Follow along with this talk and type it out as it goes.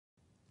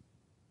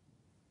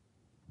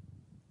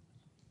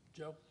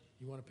Joe,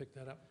 you want to pick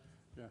that up?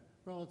 Yeah,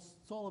 well,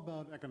 it's all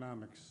about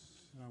economics.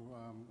 You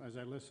know, as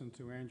I listened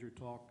to Andrew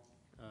talk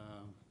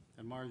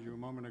and Marjorie a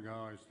moment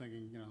ago, I was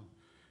thinking, you know,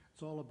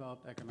 it's all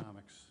about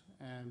economics.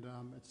 And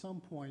at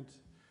some point,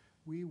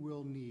 we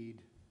will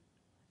need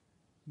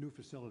new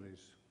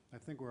facilities. I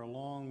think we're a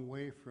long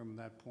way from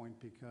that point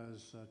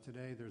because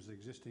today there's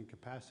existing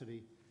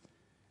capacity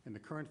in the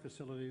current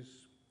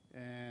facilities,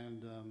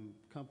 and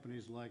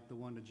companies like the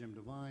one that Jim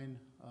Devine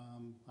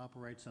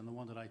operates and the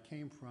one that I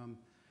came from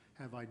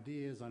have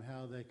ideas on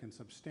how they can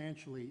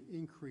substantially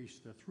increase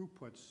their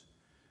throughputs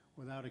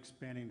without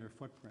expanding their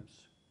footprints.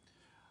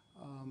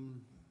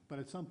 But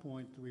at some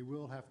point, we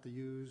will have to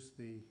use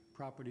the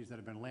properties that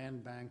have been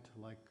land banked,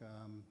 like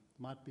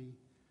Motby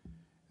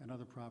and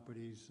other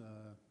properties,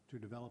 to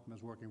develop them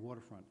as working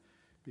waterfront,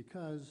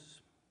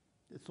 because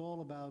it's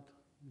all about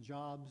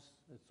jobs,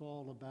 it's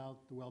all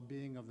about the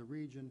well-being of the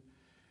region,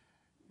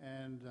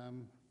 and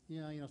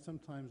you know,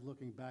 sometimes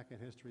looking back at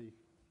history,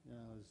 you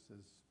know,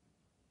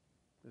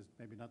 is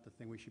maybe not the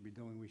thing we should be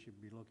doing. We should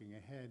be looking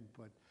ahead,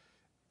 but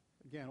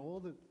again,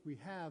 all that we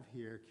have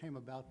here came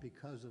about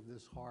because of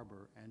this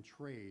harbor and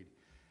trade,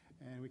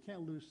 and we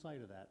can't lose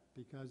sight of that,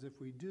 because if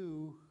we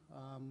do,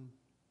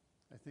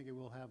 I think it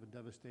will have a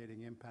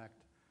devastating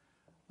impact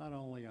not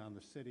only on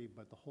the city,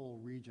 but the whole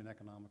region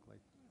economically.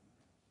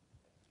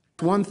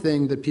 One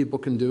thing that people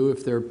can do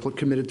if they're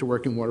committed to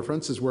working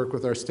waterfronts is work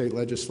with our state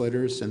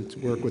legislators and to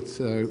work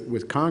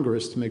with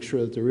Congress to make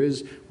sure that there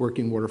is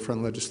working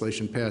waterfront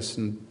legislation passed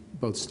in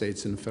both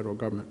states and the federal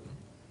government.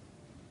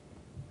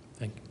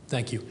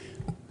 Thank you.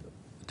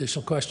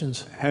 Additional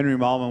questions? Henry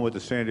Malman with the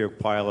San Diego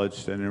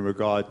Pilots, and in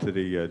regard to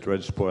the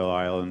dredge spoil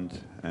island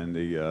and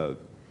the,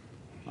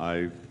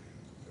 I've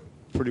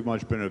pretty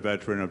much been a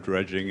veteran of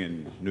dredging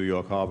in New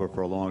York Harbor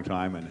for a long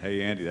time, and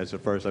hey, Andy, that's the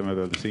first time I've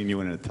ever seen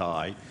you in a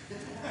tie.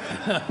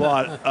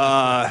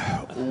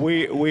 But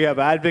we have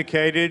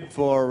advocated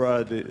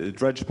for the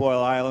dredge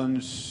spoil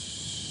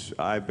islands.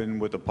 I've been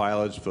with the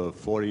pilots for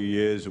 40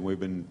 years, and we've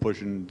been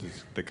pushing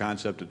the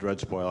concept of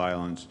dredge spoil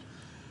islands.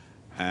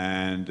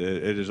 And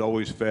it has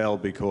always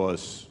failed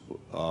because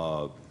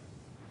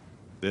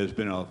there's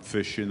been a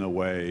fish in the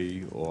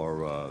way,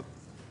 or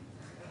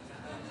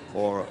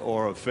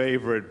a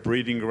favorite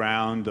breeding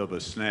ground of a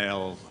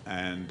snail.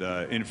 And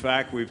in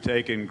fact, we've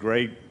taken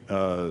great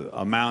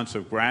amounts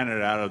of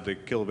granite out of the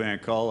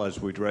Kilvan Cull as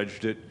we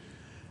dredged it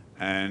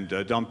and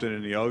dumped it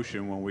in the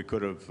ocean when we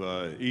could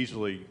have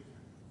easily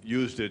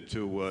used it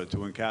to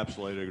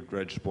encapsulate a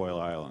dredge spoil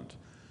island.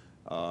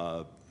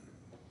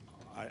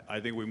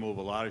 I think we move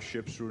a lot of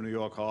ships through New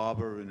York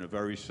Harbor in a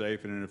very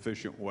safe and an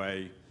efficient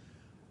way.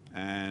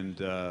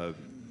 And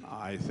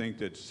I think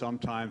that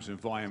sometimes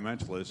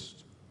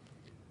environmentalists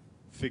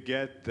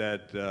forget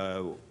that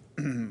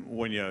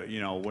when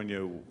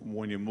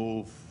you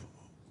move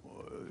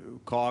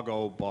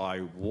cargo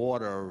by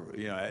water,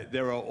 you know,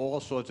 there are all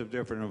sorts of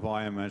different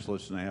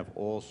environmentalists, and they have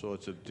all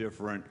sorts of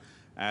different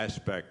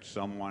aspects.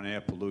 Some want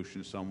air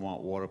pollution, some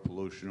want water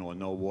pollution, or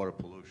no water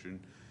pollution.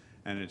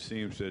 And it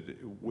seems that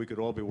we could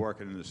all be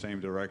working in the same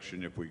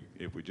direction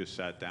if we just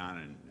sat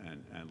down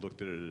and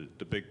looked at it,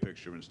 the big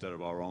picture instead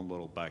of our own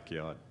little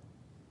backyard.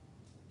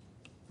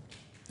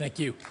 Thank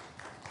you.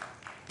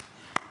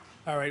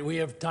 All right, we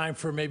have time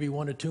for maybe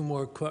one or two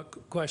more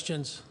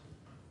questions.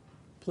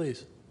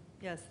 Please.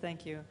 Yes,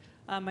 thank you.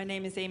 My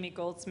name is Amy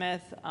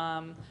Goldsmith.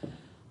 I'm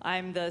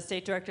the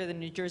State Director of the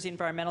New Jersey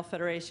Environmental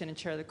Federation and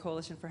Chair of the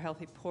Coalition for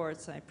Healthy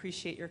Ports. I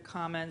appreciate your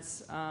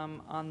comments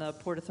on the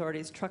Port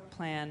Authority's truck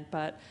plan,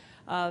 but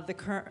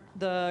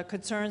the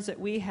concerns that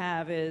we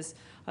have is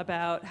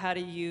about how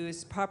to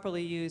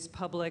properly use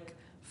public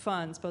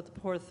funds, both the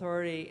Port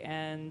Authority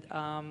and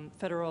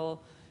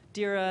federal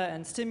DERA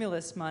and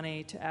stimulus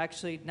money, to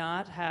actually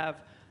not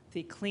have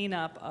the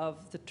cleanup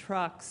of the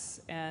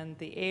trucks and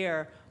the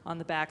air on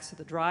the backs of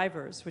the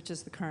drivers, which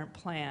is the current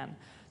plan.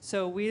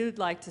 So we would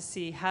like to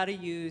see how to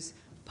use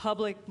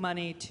public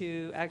money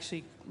to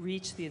actually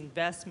reach the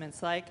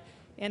investments. Like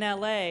in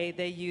LA,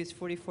 they used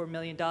 $44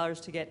 million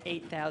to get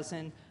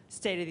 8,000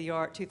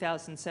 state-of-the-art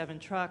 2007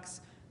 trucks.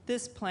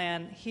 This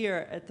plan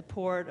here at the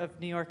Port of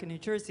New York and New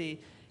Jersey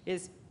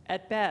is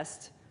at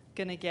best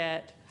going to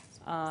get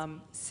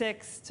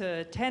 6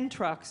 to 10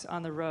 trucks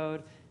on the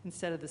road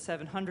instead of the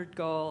 700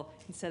 goal,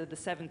 instead of the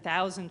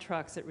 7,000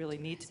 trucks that really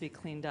need to be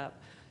cleaned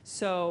up.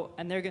 So,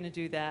 and they're going to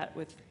do that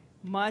with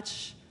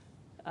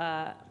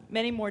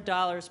many more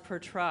dollars per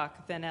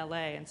truck than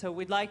LA. And so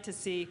we'd like to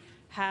see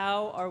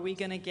how are we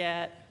going to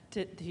get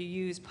to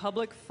use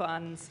public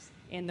funds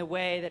in the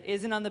way that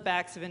isn't on the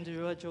backs of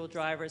individual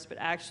drivers, but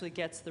actually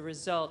gets the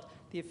result,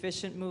 the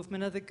efficient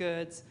movement of the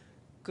goods,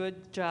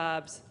 good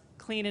jobs,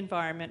 clean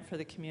environment for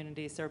the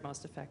communities that are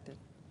most affected.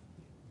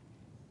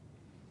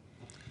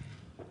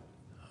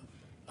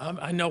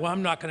 I know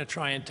I'm not going to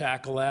try and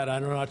tackle that.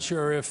 I'm not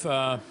sure if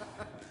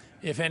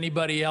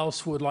anybody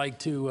else would like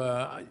to.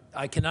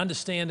 I can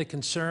understand the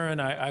concern.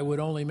 I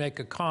would only make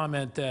a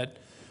comment that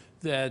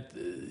that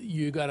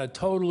you got a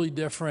totally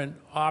different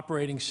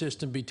operating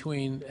system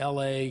between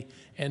LA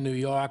and New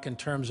York in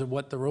terms of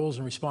what the roles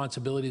and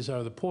responsibilities are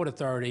of the Port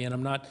Authority. And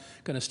I'm not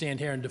going to stand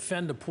here and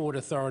defend the Port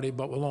Authority,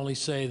 but will only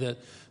say that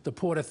the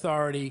Port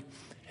Authority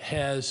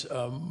has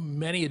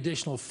many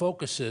additional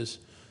focuses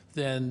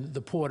than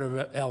the Port of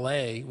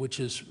LA,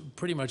 which is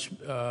pretty much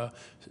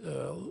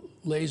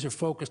laser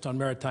focused on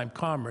maritime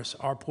commerce.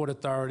 Our Port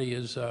Authority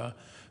is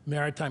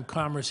maritime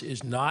commerce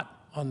is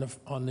not on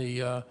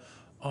the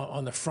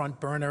front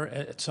burner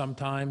at some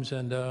times,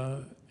 and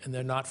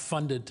they're not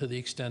funded to the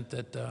extent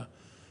that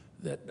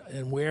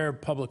and where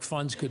public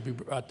funds could be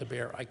brought to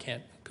bear, I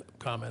can't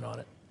comment on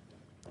it.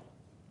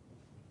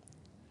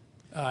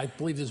 I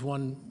believe there's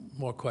one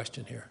more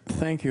question here.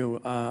 Thank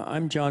you.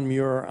 I'm John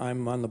Muir.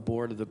 I'm on the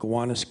board of the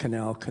Gowanus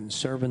Canal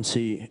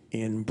Conservancy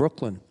in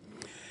Brooklyn.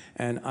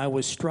 And I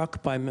was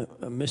struck by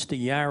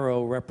Mr.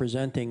 Yarrow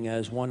representing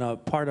as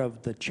part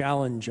of the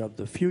challenge of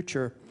the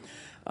future,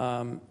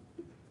 a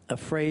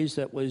phrase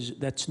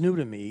that's new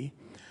to me,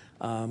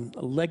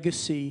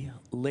 legacy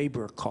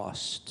labor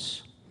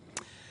costs.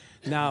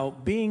 Now,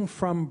 being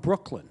from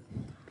Brooklyn,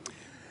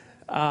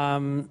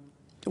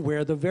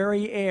 where the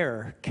very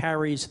air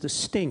carries the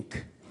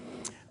stink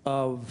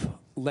of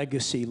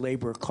legacy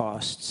labor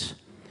costs,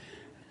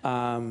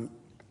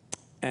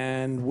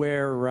 and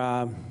where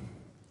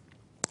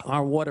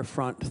our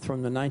waterfront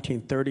from the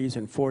 1930s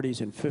and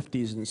 40s and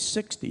 50s and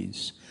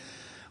 60s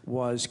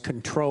was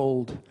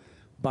controlled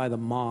by the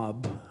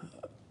mob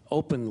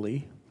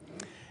openly,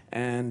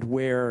 and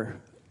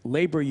where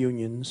labor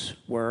unions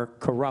were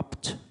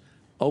corrupt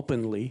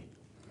openly,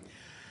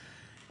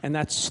 and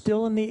that's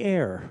still in the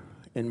air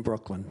in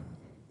Brooklyn.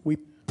 We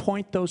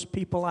point those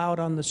people out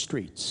on the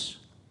streets.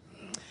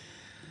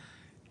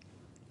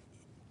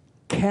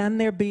 Can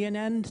there be an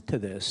end to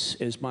this,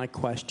 is my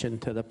question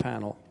to the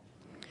panel.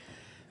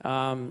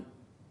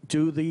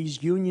 Do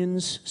these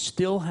unions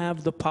still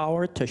have the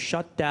power to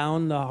shut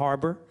down the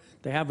harbor?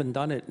 They haven't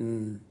done it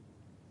in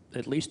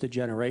at least a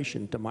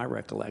generation, to my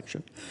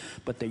recollection,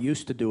 but they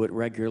used to do it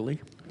regularly.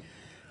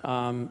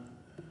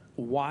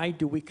 Why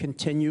do we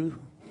continue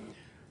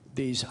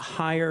these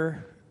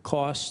higher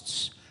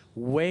costs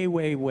way,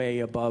 way, way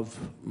above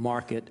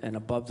market and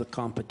above the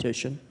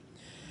competition?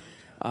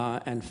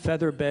 And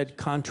featherbed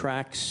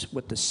contracts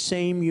with the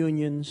same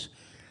unions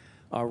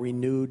are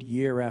renewed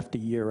year after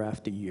year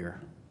after year.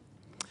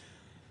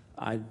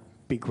 I'd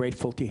be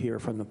grateful to hear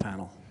from the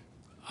panel.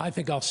 I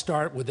think I'll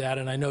start with that,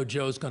 and I know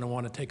Joe's going to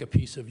want to take a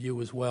piece of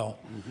you as well.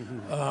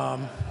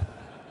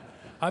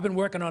 I've been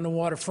working on the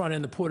waterfront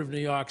in the Port of New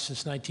York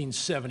since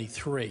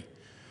 1973.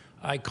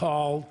 I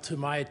call to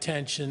my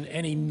attention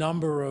any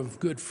number of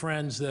good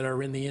friends that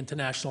are in the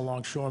International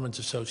Longshoremen's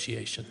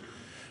Association.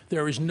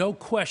 There is no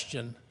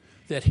question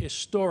that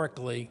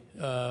historically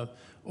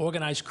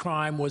organized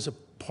crime was a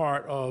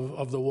part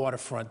of the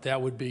waterfront.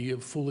 That would be a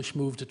foolish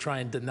move to try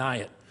and deny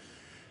it.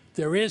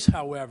 There is,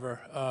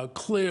 however,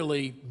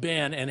 clearly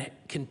been and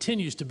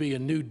continues to be a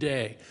new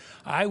day.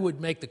 I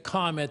would make the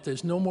comment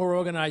there's no more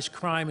organized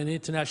crime in the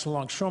International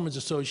Longshoremen's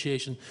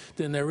Association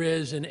than there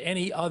is in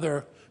any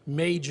other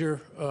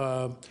major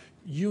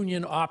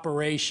union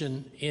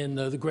operation in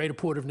the greater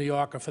Port of New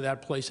York, or for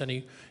that place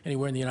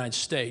anywhere in the United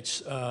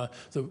States.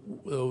 The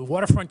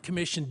Waterfront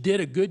Commission did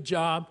a good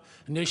job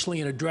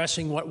initially in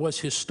addressing what was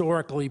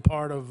historically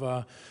part of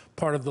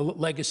the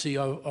legacy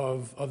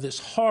of this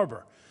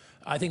harbor.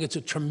 I think it's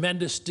a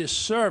tremendous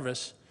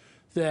disservice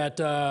that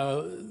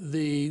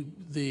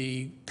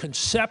the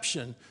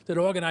conception that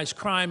organized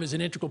crime is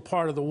an integral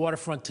part of the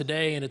waterfront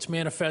today, and it's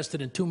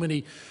manifested in too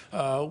many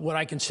what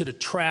I consider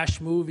trash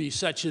movies,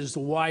 such as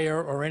The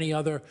Wire or any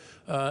of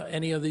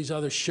these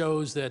other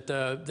shows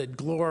that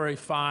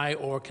glorify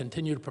or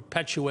continue to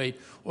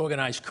perpetuate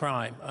organized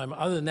crime.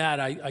 Other than that,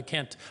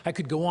 I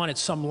could go on at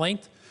some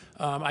length.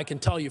 I can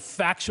tell you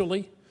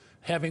factually,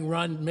 having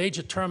run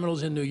major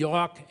terminals in New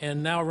York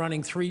and now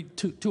running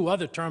two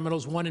other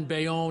terminals, one in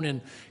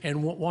Bayonne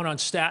and one on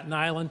Staten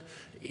Island.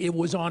 It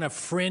was on a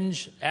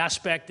fringe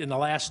aspect in the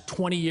last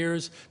 20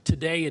 years.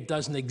 Today, it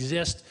doesn't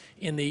exist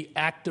in the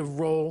active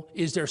role.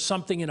 Is there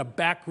something in a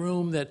back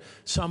room that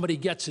somebody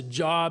gets a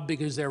job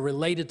because they're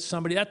related to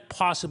somebody? That's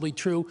possibly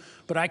true,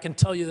 but I can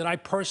tell you that I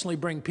personally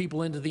bring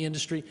people into the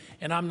industry,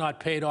 and I'm not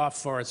paid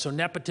off for it. So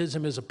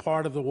nepotism is a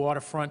part of the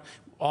waterfront,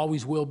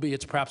 always will be.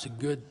 It's perhaps a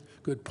good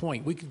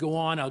point. We could go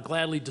on. I'll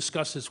gladly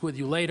discuss this with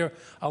you later.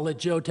 I'll let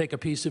Joe take a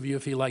piece of you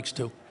if he likes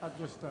to. I'll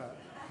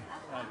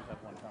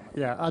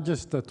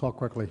just talk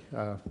quickly,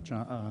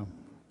 John.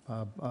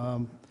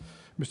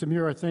 Mr.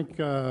 Muir, I think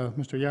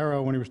Mr.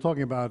 Yarrow, when he was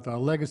talking about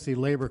legacy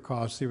labor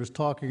costs, he was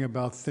talking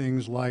about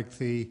things like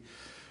the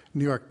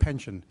New York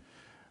pension.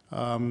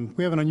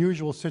 We have an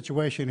unusual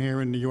situation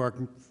here in New York,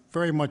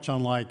 very much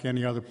unlike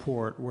any other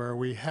port, where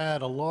we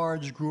had a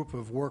large group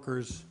of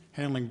workers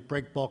handling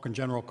break bulk and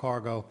general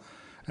cargo,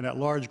 and that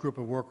large group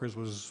of workers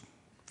was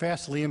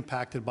vastly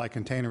impacted by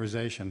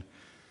containerization.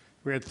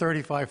 We had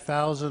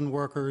 35,000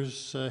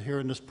 workers here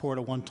in this port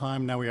at one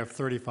time. Now we have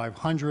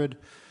 3,500.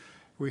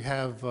 We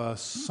have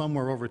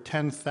somewhere over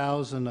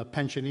 10,000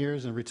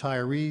 pensioners and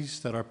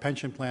retirees that our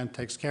pension plan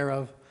takes care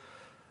of.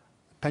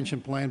 Pension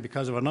plan,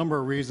 because of a number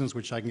of reasons,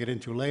 which I can get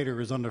into later,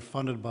 is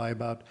underfunded by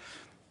about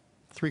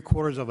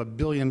 $750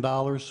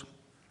 million.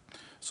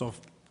 So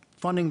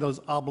funding those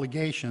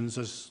obligations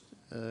is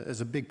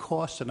a big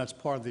cost, and that's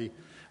part of the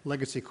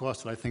legacy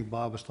cost that I think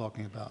Bob was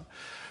talking about.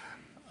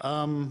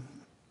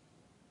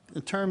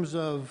 In terms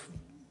of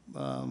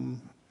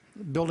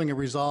building a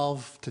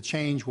resolve to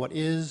change what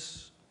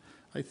is,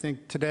 I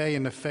think today,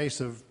 in the face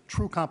of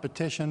true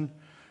competition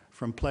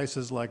from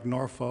places like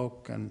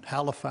Norfolk and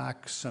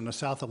Halifax and the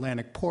South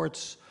Atlantic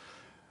ports,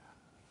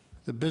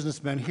 the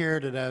businessmen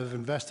here that have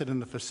invested in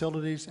the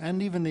facilities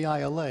and even the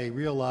ILA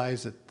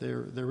realize that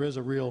there is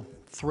a real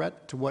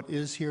threat to what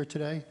is here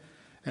today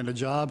and the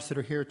jobs that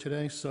are here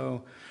today.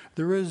 So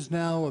there is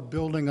now a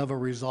building of a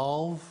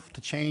resolve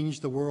to change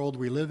the world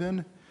we live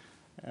in.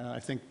 I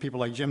think people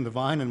like Jim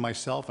Devine and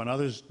myself and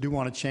others do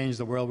want to change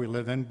the world we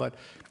live in, but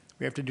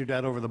we have to do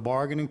that over the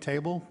bargaining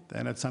table,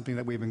 and it's something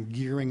that we've been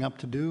gearing up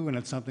to do, and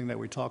it's something that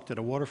we talked to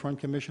the Waterfront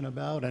Commission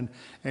about and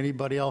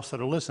anybody else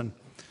that'll listen.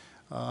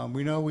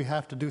 We know we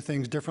have to do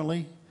things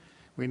differently.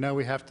 We know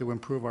we have to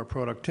improve our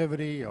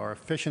productivity, our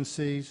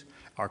efficiencies,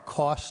 our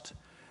cost,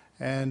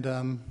 and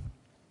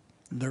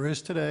there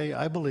is today,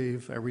 I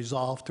believe, a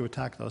resolve to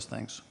attack those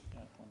things.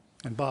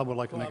 And Bob would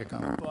like to make a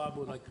comment. Bob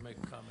would like to make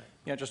a comment.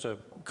 Yeah, just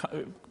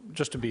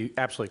to be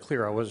absolutely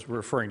clear, I was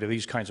referring to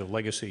these kinds of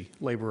legacy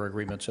labor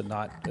agreements and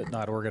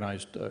not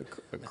organized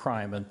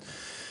crime. And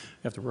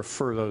you have to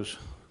refer those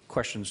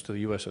questions to the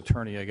U.S.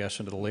 Attorney, I guess,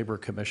 and to the Labor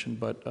Commission.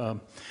 But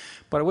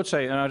I would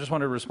say, and I just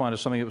wanted to respond to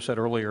something that was said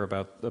earlier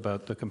about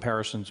the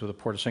comparisons with the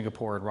Port of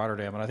Singapore and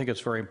Rotterdam. And I think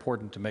it's very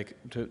important to make,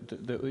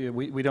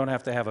 we don't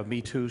have to have a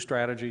Me Too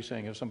strategy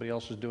saying if somebody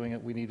else is doing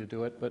it, we need to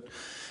do it.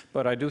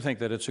 But I do think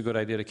that it's a good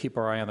idea to keep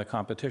our eye on the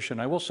competition.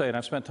 I will say, and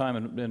I've spent time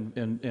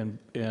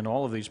in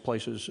all of these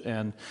places,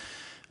 and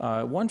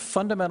one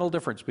fundamental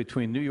difference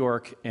between New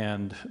York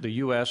and the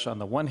U.S. on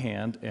the one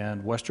hand,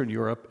 and Western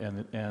Europe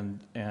and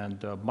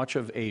much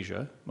of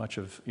Asia, much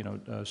of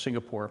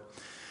Singapore,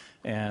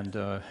 and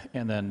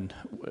then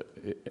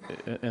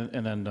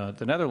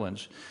the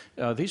Netherlands.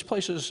 These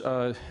places,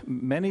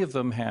 many of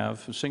them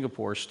have,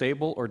 Singapore,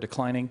 stable or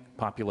declining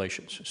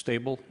populations,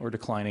 stable or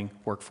declining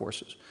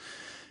workforces.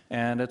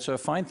 And it's a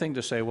fine thing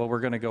to say, well, we're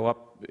going to go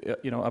up,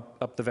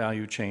 up the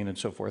value chain and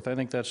so forth. I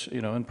think that's,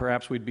 and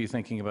perhaps we'd be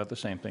thinking about the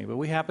same thing. But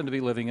we happen to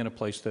be living in a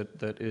place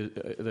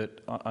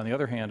that on the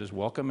other hand, is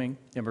welcoming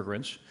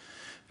immigrants.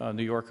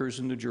 New Yorkers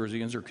and New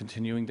Jerseyans are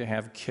continuing to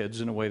have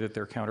kids in a way that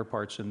their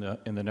counterparts in the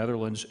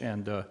Netherlands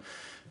and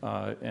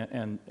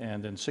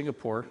in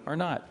Singapore are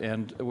not.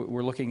 And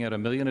we're looking at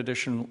 1 million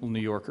additional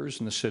New Yorkers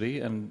in the city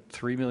and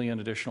 3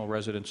 million additional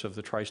residents of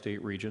the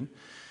tri-state region.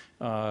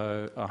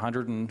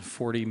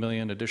 140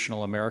 million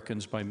additional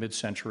Americans by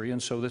mid-century.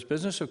 And so this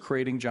business of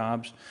creating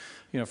jobs,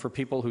 for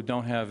people who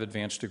don't have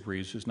advanced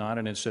degrees is not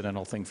an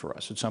incidental thing for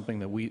us. It's something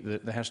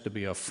that has to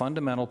be a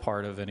fundamental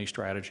part of any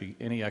strategy,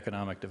 any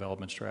economic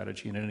development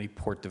strategy, and any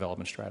port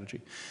development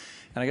strategy.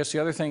 And I guess the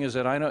other thing is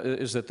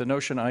that the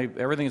notion,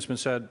 everything that's been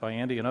said by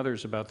Andy and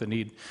others about the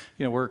need,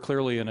 we're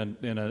clearly in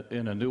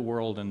a new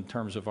world in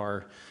terms of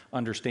our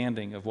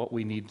understanding of what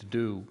we need to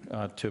do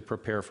to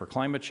prepare for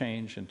climate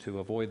change and to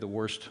avoid the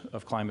worst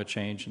of climate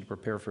change and to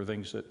prepare for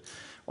things that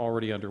are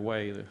already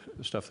underway,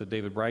 the stuff that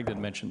David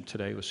Bragdon mentioned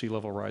today with sea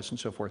level rise and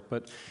so forth.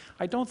 But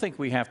I don't think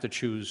we have to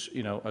choose,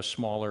 a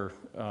smaller,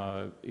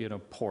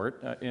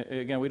 port.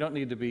 Again, we don't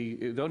need to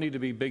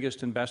be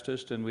biggest and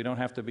bestest, and we don't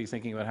have to be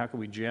thinking about how can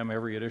we jam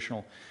every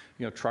additional,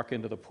 truck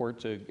into the port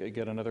to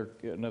get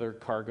another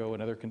cargo,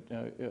 another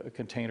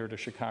container to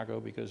Chicago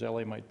because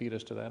LA might beat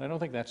us to that. I don't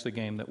think that's the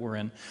game that we're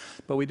in.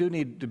 But we do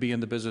need to be in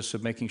the business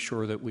of making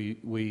sure that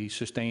we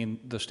sustain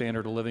the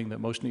standard of living that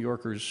most New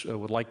Yorkers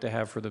would like to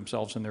have for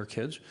themselves and their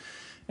kids.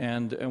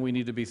 And we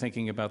need to be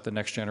thinking about the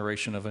next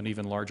generation of an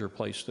even larger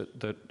place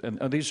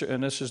and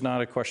this is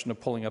not a question of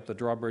pulling up the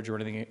drawbridge or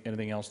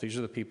anything else. These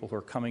are the people who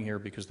are coming here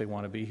because they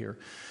want to be here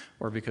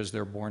or because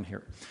they're born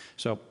here.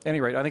 So, at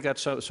any rate, I think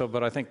that's so,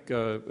 but I think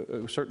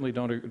certainly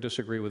don't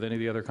disagree with any of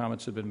the other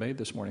comments that have been made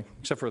this morning,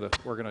 except for the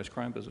organized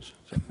crime business.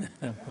 So,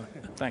 yeah.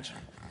 Thanks.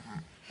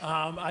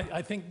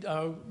 I think,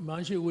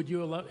 Manju, would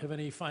you have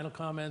any final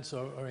comments,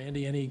 or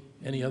Andy,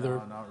 any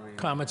other really.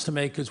 comments to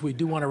make? Because we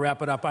do want to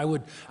wrap it up. I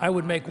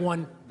would make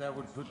one. That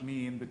would put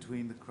me in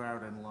between the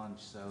crowd and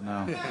lunch, so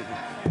no.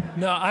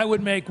 No, I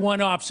would make one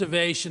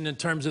observation in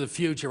terms of the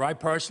future. I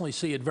personally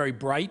see it very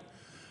bright.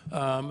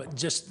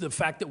 Just the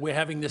fact that we're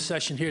having this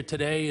session here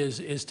today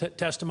is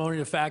testimony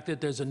to the fact that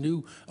there's a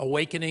new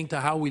awakening to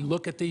how we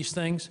look at these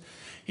things.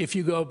 If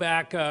you go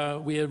back,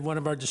 we had one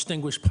of our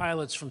distinguished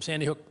pilots from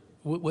Sandy Hook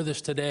with us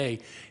today,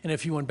 and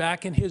if you went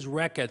back in his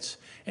records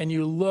and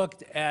you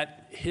looked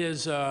at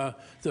his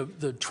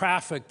the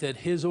traffic that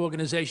his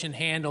organization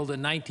handled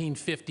in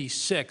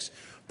 1956,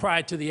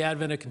 prior to the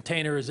advent of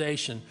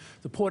containerization,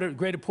 the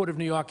Greater Port of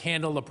New York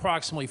handled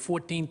approximately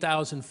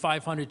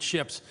 14,500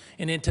 ships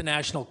in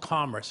international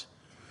commerce.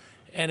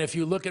 And if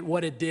you look at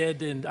what it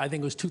did, and I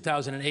think it was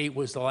 2008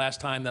 was the last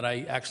time that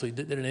I actually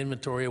did an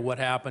inventory of what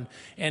happened.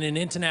 And in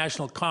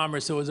international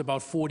commerce, there was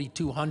about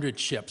 4,200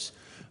 ships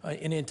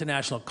in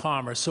international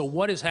commerce. So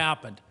what has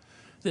happened?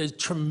 There's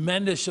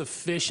tremendous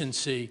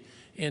efficiency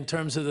in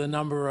terms of the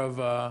number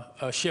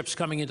of ships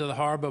coming into the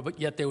harbor, but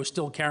yet they were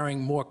still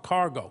carrying more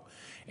cargo.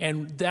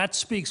 And that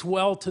speaks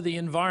well to the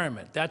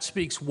environment. That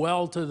speaks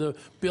well to the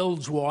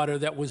bilge water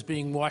that was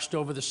being washed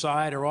over the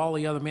side, or all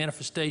the other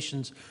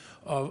manifestations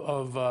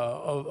of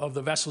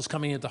the vessels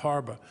coming into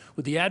harbor.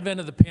 With the advent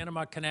of the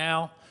Panama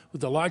Canal,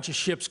 with the larger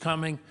ships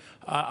coming,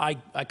 I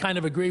kind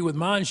of agree with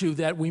Manju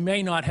that we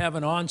may not have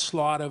an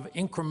onslaught of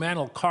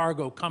incremental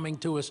cargo coming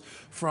to us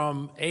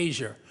from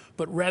Asia,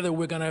 but rather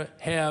we're going to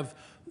have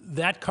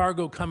that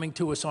cargo coming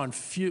to us on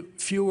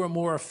fewer,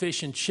 more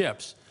efficient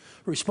ships.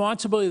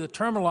 Responsibility of the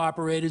terminal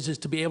operators is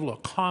to be able to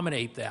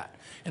accommodate that.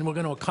 And we're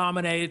going to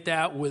accommodate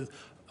that with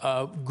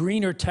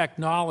greener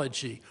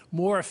technology,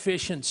 more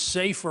efficient,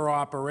 safer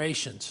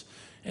operations,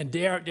 and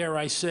dare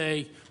I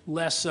say,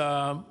 less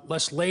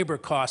labor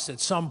costs at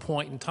some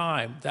point in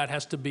time. That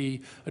has to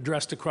be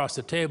addressed across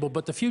the table,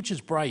 but the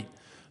future's bright.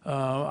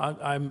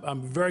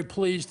 I'm very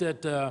pleased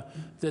that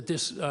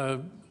this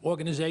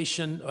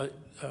organization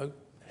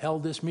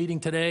held this meeting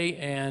today,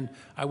 and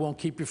I won't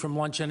keep you from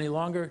lunch any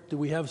longer. Do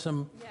we have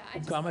some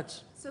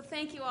comments? So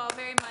thank you all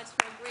very much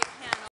for a great panel.